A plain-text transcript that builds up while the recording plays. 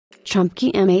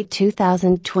Trumpchi M8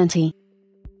 2020.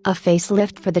 A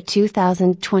facelift for the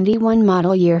 2021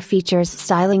 model year features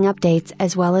styling updates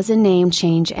as well as a name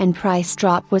change and price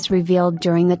drop was revealed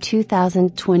during the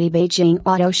 2020 Beijing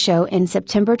Auto Show in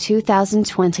September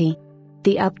 2020.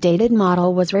 The updated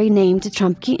model was renamed to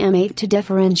Trumpchi M8 to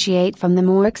differentiate from the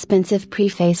more expensive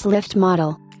pre-facelift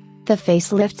model. The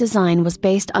facelift design was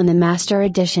based on the Master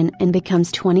Edition and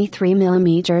becomes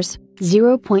 23mm,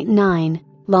 0.9,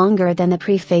 longer than the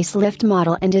pre-facelift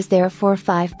model and is therefore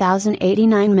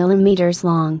 5,089mm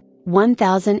long,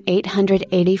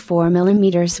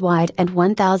 1,884mm wide and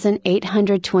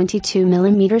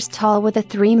 1,822mm tall with a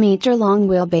 3-meter long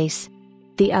wheelbase.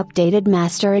 The updated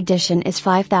Master Edition is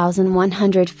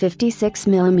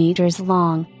 5,156mm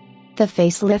long. The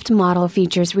facelift model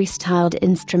features restyled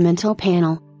instrumental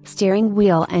panel, steering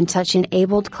wheel and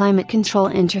touch-enabled climate control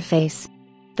interface.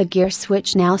 The gear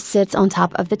switch now sits on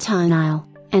top of the tonneau,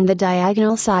 and the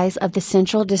diagonal size of the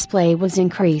central display was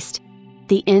increased.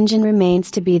 The engine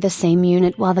remains to be the same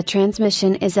unit while the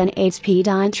transmission is an 8-speed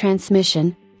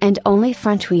transmission, and only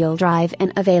front-wheel drive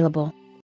is available.